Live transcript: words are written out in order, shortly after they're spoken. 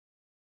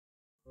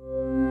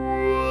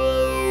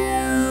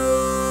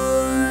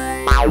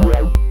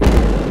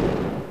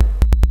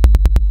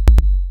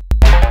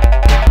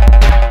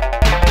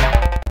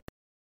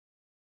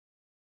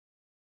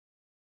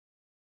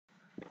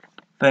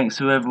Thanks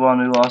to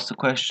everyone who asked the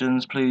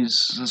questions. Please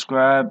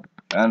subscribe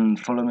and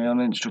follow me on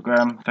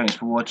Instagram. Thanks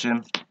for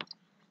watching.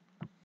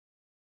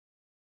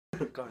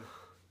 Go.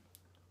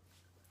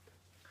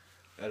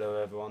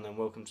 Hello everyone and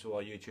welcome to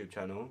our YouTube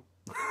channel.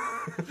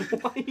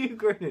 Why are you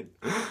grinning?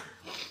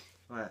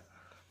 Right,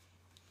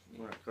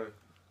 go.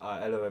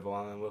 Hello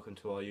everyone and welcome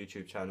to our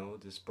YouTube channel.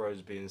 This is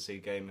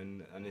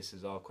BrozBnCGaming and this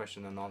is our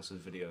question and answers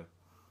video.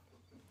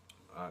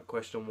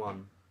 Question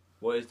 1.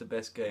 What is the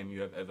best game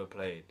you have ever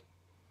played?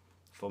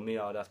 For me,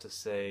 I'd have to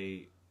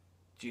say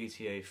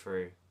GTA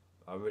 3.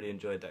 I really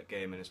enjoyed that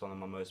game and it's one of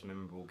my most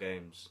memorable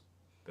games.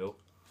 Bill?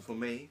 For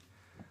me,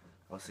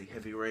 I'll say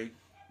Heavy Rain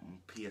on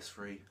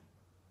PS3.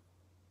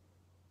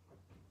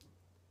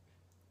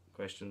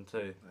 Question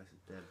 2. That's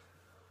dead.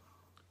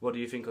 What do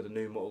you think of the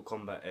new Mortal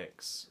Kombat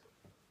X?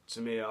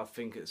 To me, I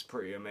think it's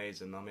pretty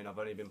amazing. I mean, I've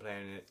only been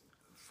playing it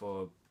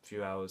for a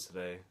few hours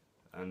today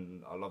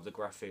and I love the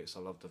graphics, I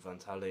love the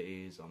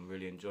fatalities, I'm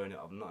really enjoying it.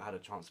 I've not had a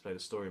chance to play the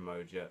story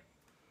mode yet.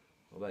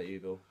 What about you,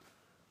 Bill?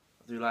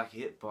 I do like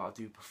it, but I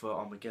do prefer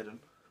Armageddon,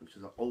 which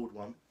is an old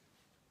one,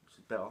 which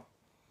is better.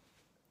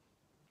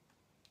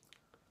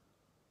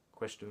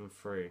 Question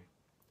 3.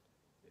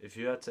 If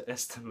you had to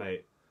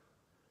estimate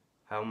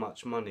how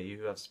much money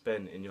you have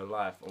spent in your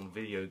life on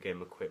video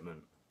game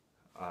equipment,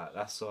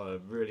 that's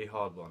a really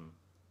hard one.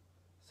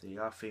 See,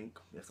 I think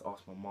you have to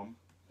ask my mum.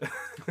 Let's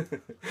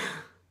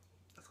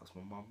ask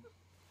my mum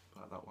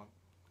about that one.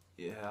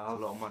 Yeah, it's a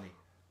lot of money.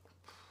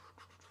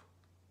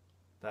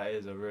 That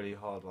is a really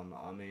hard one.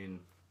 I mean,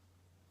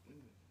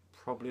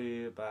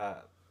 probably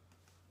about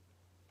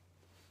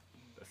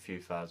a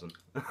few thousand.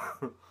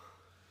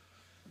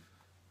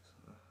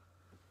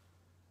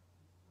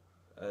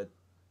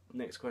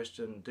 Next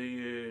question. Do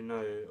you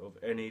know of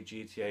any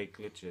GTA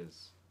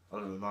glitches? I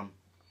don't know, none.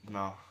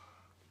 No.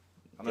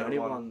 The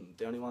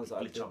only ones that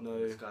I did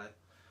know.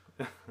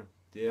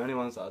 The only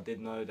ones that I did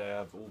know, they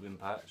have all been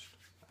patched,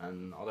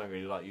 and I don't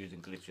really like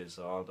using glitches,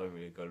 so I don't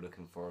really go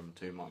looking for them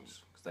too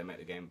much because they make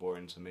the game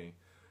boring to me.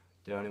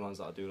 The only ones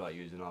that I do like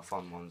using are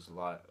fun ones,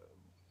 like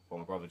what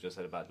my brother just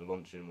said about the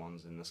launching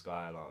ones in the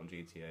sky, like on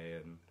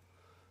GTA, and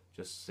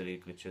just silly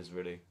glitches.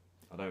 Really,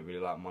 I don't really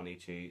like money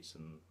cheats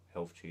and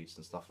health cheats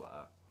and stuff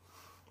like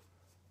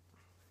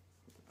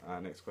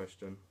that. Next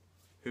question.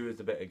 Who is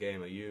the better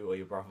gamer, you or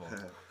your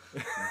brother?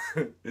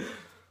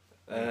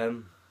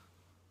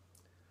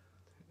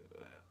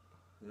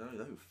 No,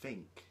 don't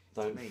think.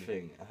 Don't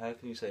think. How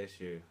can you say it's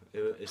you?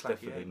 It's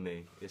definitely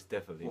me. It's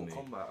definitely me.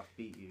 Mortal Kombat, I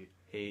beat you.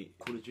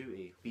 Call of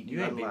Duty, beat you.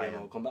 You ain't beat me in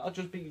Mortal Kombat. I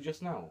just beat you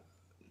just now.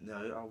 No,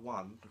 I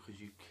won because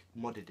you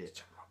modded it.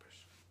 Chat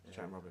rubbish.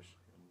 Chat rubbish.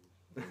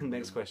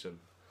 Next question.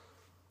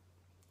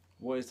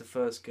 What is the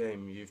first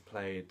game you've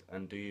played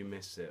and do you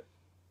miss it?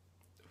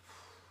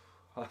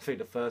 I think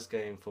the first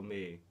game for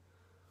me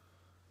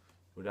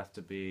would have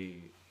to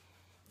be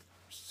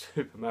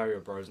Super Mario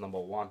Bros. #1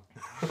 on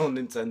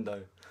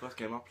Nintendo. First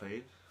game I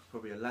played,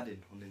 probably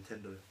Aladdin on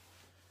Nintendo.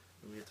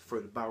 And we had to throw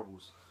the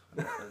barrels.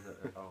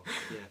 Oh,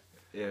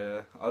 yeah.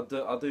 Yeah, I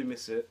do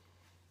miss it.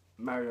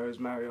 Mario's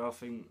Mario, I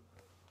think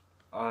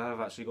I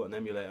have actually got an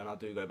emulator and I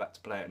do go back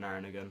to play it now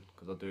and again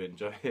because I do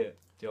enjoy it.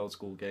 The old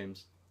school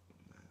games.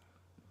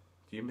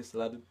 Do you miss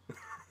Aladdin?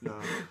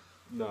 No.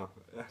 No.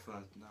 No.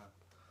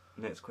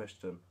 Next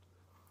question.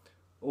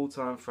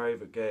 All-time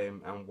favourite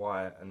game and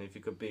why? And if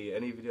you could be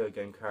any video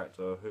game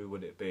character, who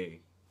would it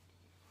be?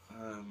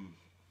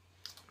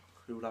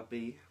 Who would I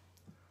be?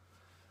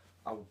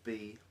 I would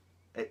be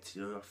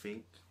Ezio, I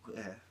think.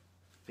 Yeah. I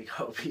think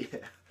I'll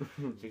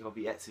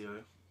be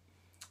Ezio.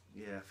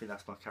 Yeah, I think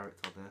that's my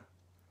character there.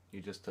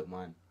 You just took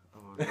mine.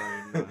 Oh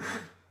no.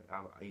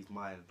 He's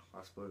mine.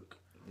 I spoke.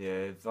 Yeah,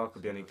 if I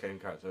could be any game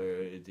character,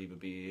 it'd either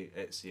be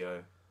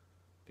Ezio,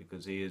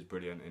 because he is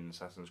brilliant in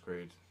Assassin's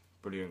Creed.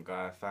 Brilliant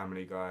guy,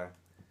 family guy.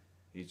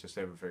 He's just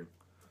everything.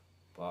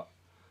 But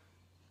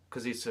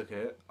because he took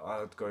it,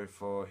 I'd go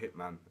for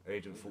Hitman,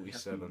 Agent 47. You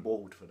have to be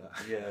bold for that.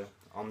 Yeah,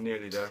 I'm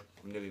nearly there.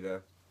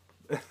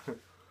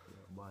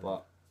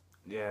 But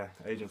yeah,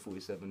 Agent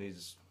 47,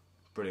 he's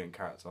a brilliant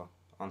character,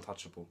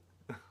 untouchable.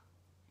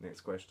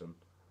 Next question.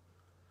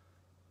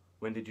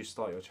 When did you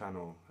start your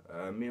channel?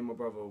 Me and my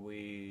brother,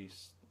 we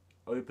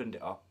opened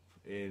it up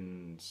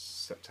in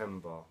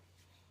September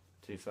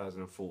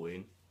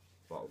 2014,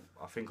 but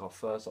I think our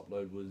first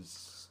upload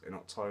was in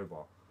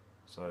October,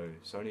 so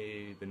it's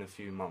only been a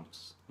few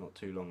months, not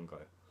too long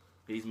ago.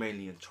 He's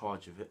mainly in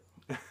charge of it.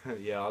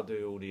 Yeah, I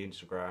do all the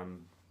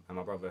Instagram, and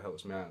my brother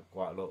helps me out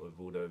quite a lot with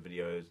all the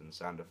videos and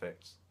sound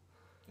effects.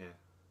 Yeah.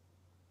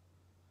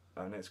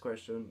 Next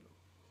question.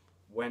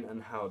 When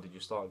and how did you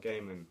start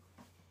gaming?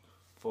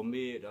 For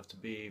me, it'd have to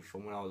be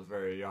from when I was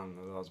very young.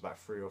 I was about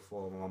 3 or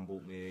 4. My mum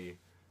bought me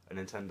a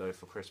Nintendo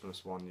for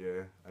Christmas one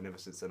year, and ever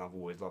since then I've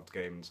always loved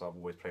gaming, so I've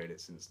always played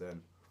it since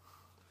then.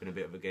 Been a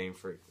bit of a game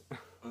freak.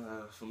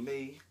 For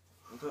me,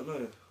 I don't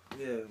know.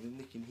 Yeah, with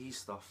nicking his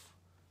stuff,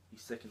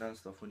 his second-hand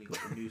stuff when he got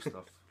the new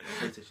stuff.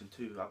 PlayStation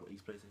 2, I got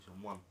his PlayStation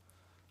 1.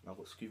 And I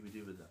got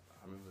Scooby-Doo with that.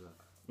 I remember that.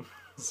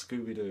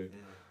 Scooby-Doo?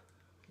 Yeah.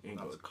 You ain't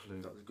got a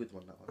clue. That was a good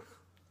one, that one.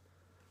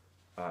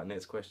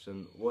 Next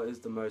question. What is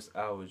the most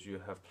hours you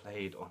have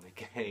played on a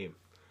game?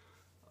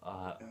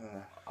 I'd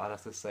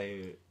have to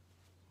say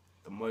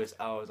the most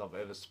hours I've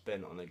ever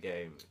spent on a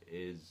game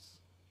is,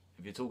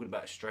 if you're talking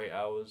about straight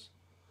hours,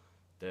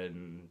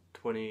 then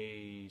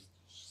 26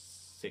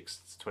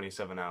 to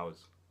 27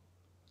 hours.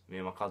 Me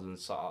and my cousin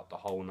sat up the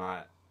whole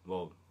night,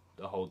 well,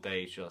 the whole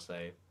day, should I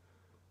say,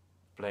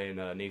 playing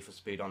Need for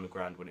Speed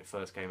Underground when it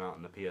first came out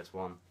on the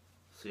PS1.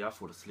 See, I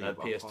fall asleep.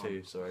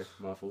 PS2, sorry,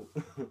 my fault.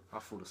 I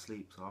fall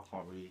asleep, so I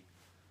can't really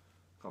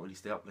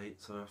stay up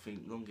late. So I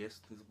think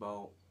longest is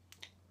about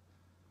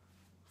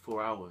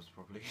 4 hours,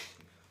 probably.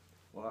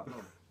 Well, that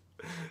long.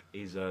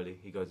 He's early.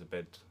 He goes to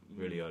bed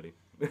really early.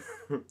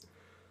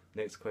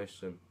 Next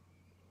question.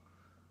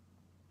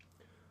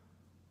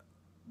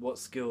 What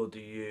skill do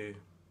you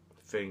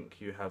think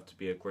you have to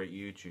be a great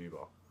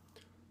YouTuber?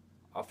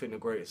 I think the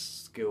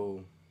greatest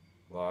skill,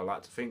 well, I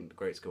like to think the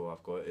great skill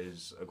I've got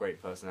is a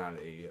great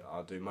personality.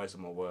 I do most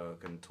of my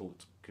work and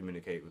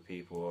communicate with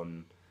people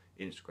on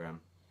Instagram,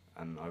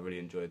 and I really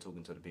enjoy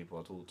talking to the people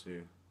I talk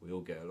to. We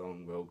all get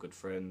along, we're all good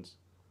friends.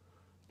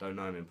 Don't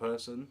know them in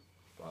person,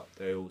 but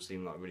they all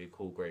seem like really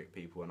cool, great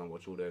people, and I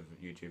watch all their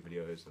YouTube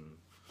videos and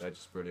they're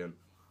just brilliant.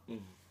 I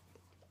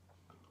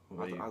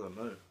don't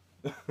know.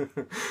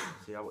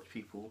 See, I watch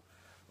people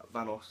like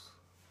Vanos,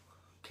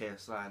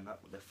 KSI, and that,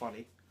 they're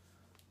funny.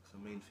 That's the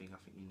main thing I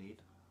think you need.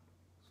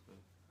 So,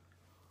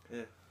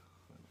 yeah,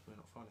 we're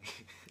not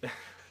funny.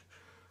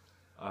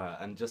 Alright,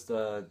 and just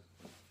the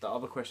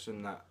other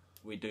question that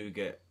we do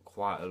get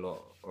quite a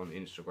lot on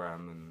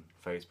Instagram and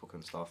Facebook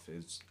and stuff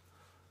is,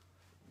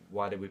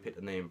 why did we pick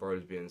the name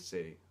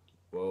BrozBnC?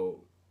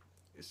 Well,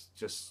 it's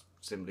just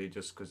simply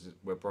just because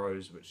we're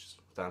bros, which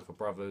stands for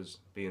brothers,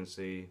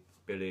 BNC,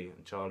 Billy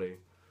and Charlie,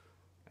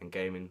 and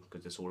gaming,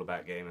 because it's all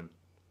about gaming.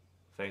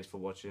 Thanks for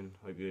watching,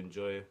 hope you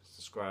enjoy,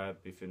 subscribe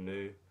if you're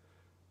new,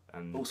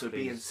 and Also,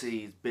 please...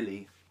 BNC is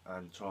Billy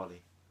and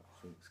Charlie.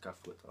 I think Scaff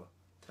would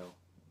tell.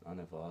 I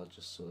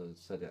just sort of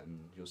said it and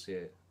you'll see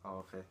it.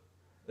 Oh, okay.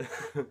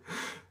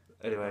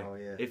 Anyway, Oh,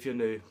 yeah. if you're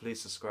new,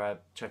 please subscribe,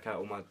 check out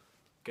all my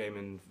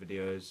gaming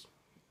videos,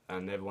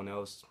 and everyone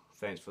else,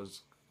 thanks for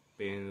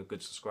being a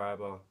good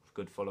subscriber,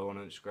 good follow on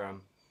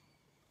Instagram,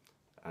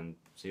 and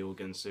see you all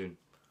again soon.